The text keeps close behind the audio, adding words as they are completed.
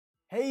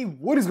Hey,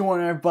 what is going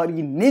on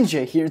everybody?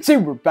 Ninja here. Today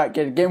we're back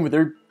yet again with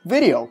our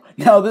video.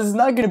 Now this is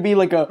not going to be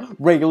like a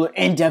regular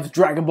in-depth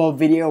Dragon Ball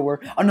video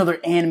or another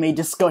anime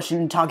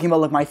discussion talking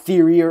about like my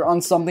theory or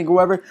on something or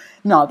whatever.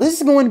 No, this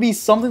is going to be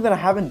something that I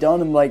haven't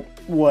done in like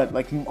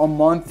a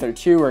month or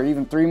two or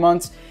even 3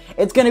 months.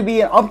 It's going to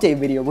be an update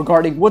video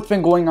regarding what's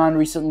been going on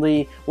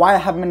recently, why I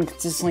haven't been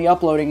consistently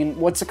uploading, and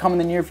what's to come in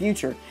the near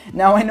future.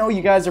 Now, I know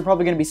you guys are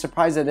probably going to be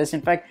surprised at this.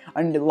 In fact,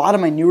 a lot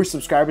of my newer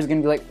subscribers are going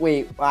to be like,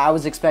 wait, I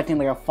was expecting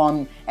like a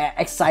fun,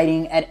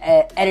 exciting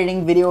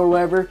editing video or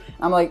whatever.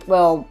 I'm like,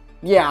 well,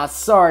 yeah,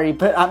 sorry,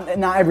 but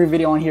not every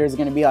video on here is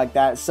going to be like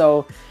that.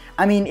 So,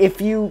 I mean, if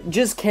you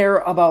just care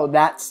about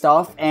that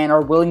stuff and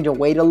are willing to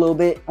wait a little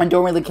bit and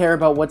don't really care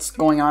about what's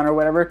going on or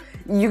whatever,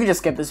 you can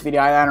just skip this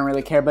video. I don't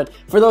really care. But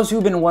for those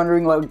who've been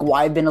wondering like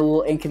why I've been a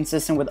little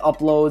inconsistent with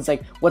uploads,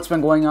 like what's been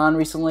going on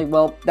recently,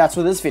 well, that's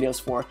what this video's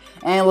for.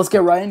 And let's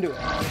get right into it.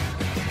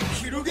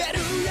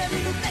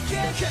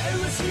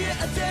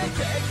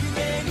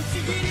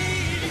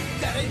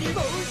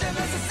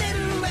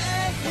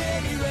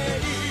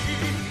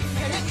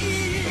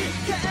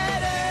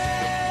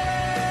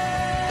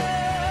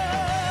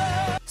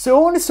 So I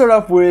want to start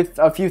off with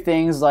a few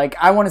things. Like,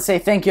 I want to say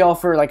thank you all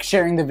for like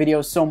sharing the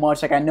video so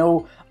much. Like, I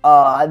know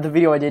the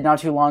video I did not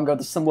too long ago,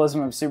 the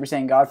symbolism of Super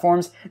Saiyan God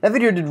forms, that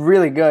video did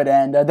really good,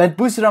 and that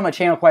boosted on my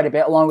channel quite a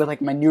bit, along with like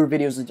my newer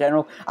videos in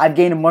general. I've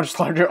gained a much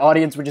larger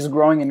audience, which is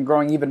growing and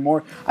growing even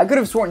more. I could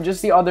have sworn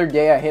just the other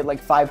day I hit like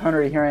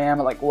 500. Here I am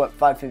at like what,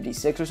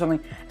 556 or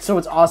something. So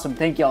it's awesome.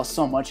 Thank you all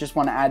so much. Just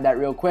want to add that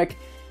real quick.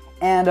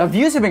 And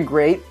views have been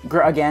great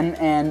again.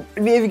 And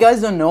if you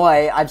guys don't know,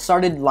 I've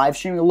started live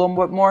streaming a little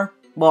bit more.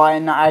 Well,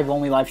 I've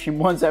only live streamed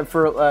once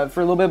for a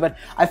little bit, but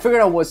I figured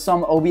out with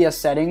some OBS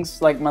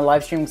settings, like my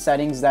live streaming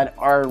settings that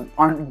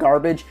aren't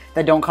garbage,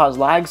 that don't cause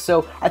lag.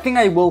 So I think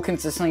I will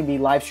consistently be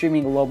live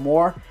streaming a little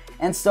more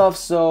and stuff.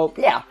 So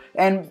yeah,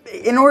 and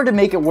in order to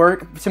make it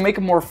work, to make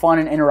it more fun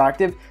and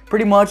interactive,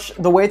 pretty much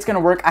the way it's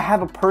gonna work, I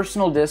have a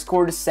personal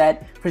Discord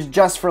set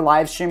just for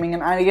live streaming,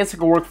 and I guess it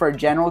could work for a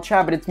general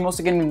chat, but it's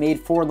mostly gonna be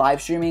made for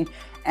live streaming.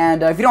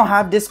 And if you don't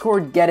have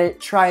Discord, get it,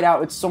 try it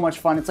out. It's so much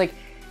fun. It's like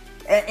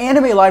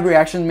Anime Live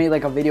Reactions made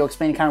like a video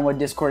explaining kind of what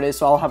Discord is,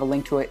 so I'll have a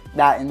link to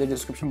that in the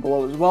description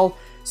below as well.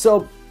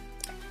 So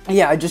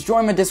yeah, I just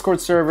joined my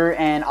Discord server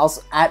and I'll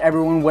add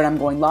everyone when I'm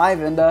going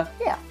live, and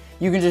yeah,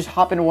 you can just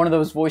hop into one of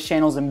those voice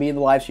channels and be in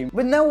the live stream.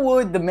 But now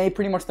what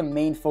pretty much the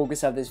main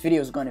focus of this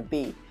video is going to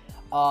be.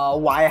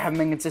 Why I haven't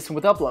been consistent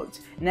with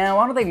uploads. Now,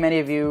 I don't think many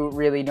of you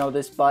really know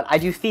this, but I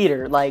do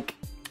theater. Like,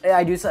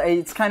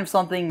 it's kind of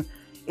something.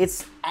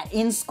 It's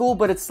in school,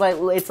 but it's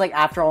like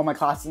after all my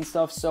classes and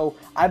stuff. So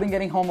I've been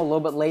getting home a little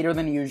bit later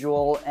than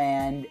usual,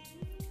 and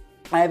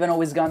I haven't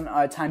always gotten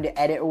time to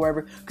edit or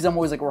whatever, because I'm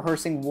always like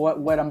rehearsing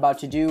what I'm about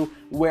to do,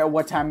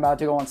 what time I'm about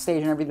to go on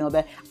stage and everything like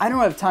that. I don't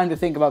have time to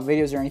think about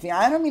videos or anything.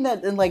 I don't mean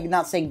that, and like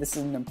not saying this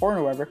isn't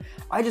important or whatever.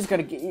 I just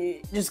gotta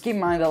just keep in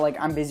mind that like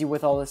I'm busy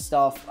with all this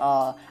stuff.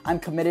 I'm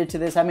committed to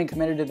this. I've been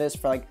committed to this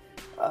for like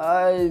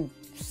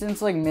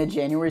since like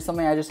mid-January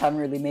something. I just haven't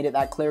really made it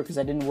that clear because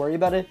I didn't worry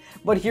about it.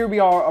 But here we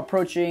are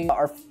approaching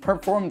our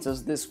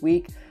performances this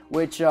week,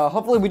 which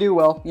hopefully we do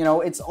well. You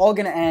know, it's all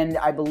gonna end,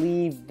 I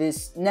believe,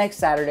 this next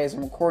Saturday as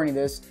I'm recording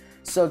this.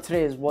 So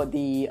today is what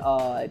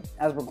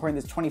as we're recording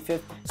this,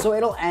 25th. So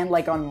it'll end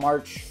like on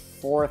March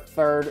 4th,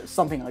 3rd,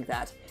 something like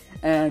that.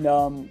 And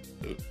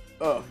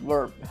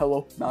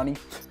hello, Nani.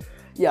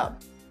 Yeah.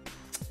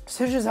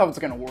 So it's just how it's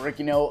gonna work,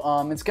 you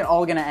know. It's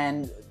all gonna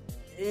end.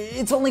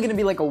 It's only going to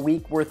be like a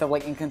week worth of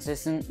like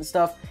inconsistent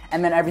stuff,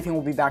 and then everything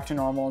will be back to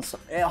normal. And so,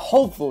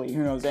 hopefully,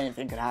 who knows,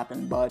 anything could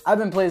happen. But I've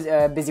been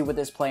busy with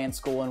this play in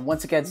school, and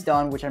once it gets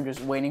done, which I'm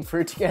just waiting for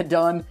it to get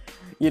done,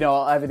 you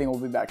know, everything will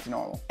be back to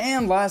normal.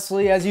 And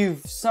lastly, as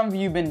some of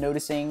you have been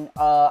noticing,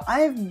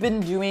 I've been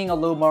doing a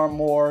little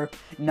more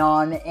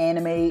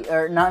non-anime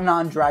or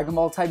non-Dragon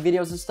Ball type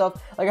videos and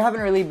stuff. Like, I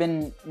haven't really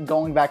been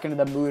going back into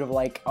the mood of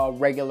like a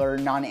regular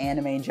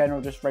non-anime in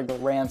general, just regular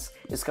rants,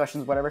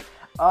 discussions, whatever.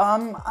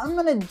 I'm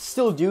gonna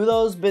still do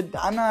those, but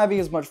I'm not having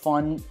as much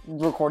fun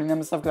recording them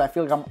and stuff because I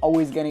feel like I'm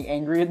always getting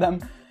angry at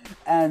them.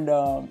 And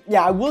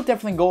yeah, I will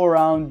definitely go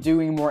around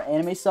doing more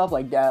anime stuff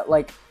like that.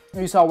 Like,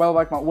 you saw a while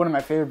back, one of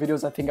my favorite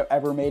videos I think I've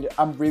ever made.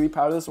 I'm really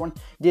proud of this one.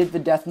 Did the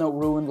Death Note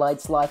Ruined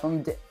Light's life.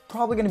 I'm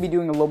probably going to be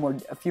doing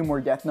a few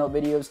more Death Note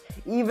videos.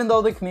 Even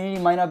though the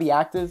community might not be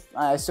active,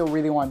 I still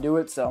really want to do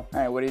it, so,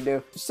 alright, what do you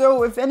do?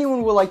 So, if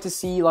anyone would like to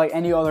see, like,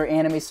 any other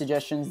anime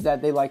suggestions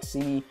that they'd like to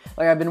see me,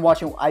 like, I've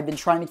been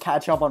trying to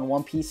catch up on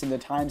One Piece in the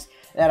times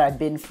that I've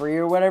been free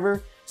or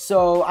whatever.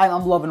 So,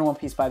 I'm loving One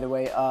Piece, by the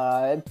way.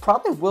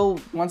 Probably will,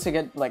 once I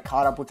get, like,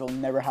 caught up, which will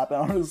never happen,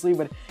 honestly,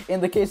 but in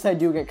the case I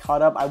do get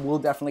caught up, I will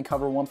definitely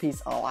cover One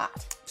Piece a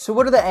lot. So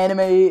what are the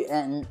anime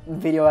and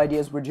video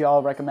ideas would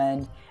y'all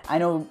recommend? I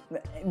know,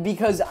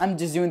 because I'm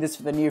just doing this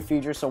for the near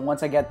future, so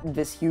once I get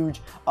this huge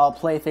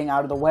play thing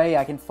out of the way,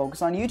 I can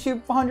focus on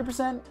YouTube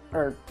 100%,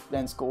 or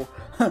then school.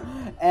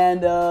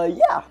 And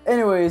yeah.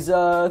 Anyways,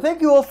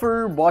 thank you all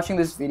for watching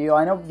this video.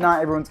 I know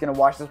not everyone's gonna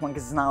watch this one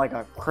because it's not like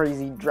a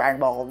crazy Dragon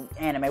Ball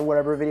anime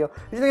whatever video.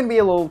 It's gonna be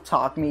a little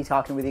me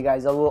talking with you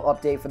guys, a little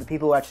update for the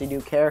people who actually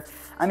do care.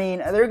 I mean,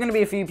 there are gonna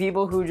be a few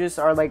people who just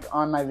are like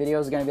on my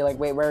videos, gonna be like,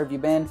 wait, where have you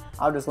been?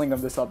 I'll just link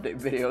them this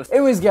update videos.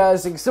 Anyways,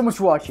 guys, thanks so much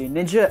for watching.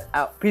 Ninja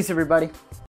out. Peace, everybody.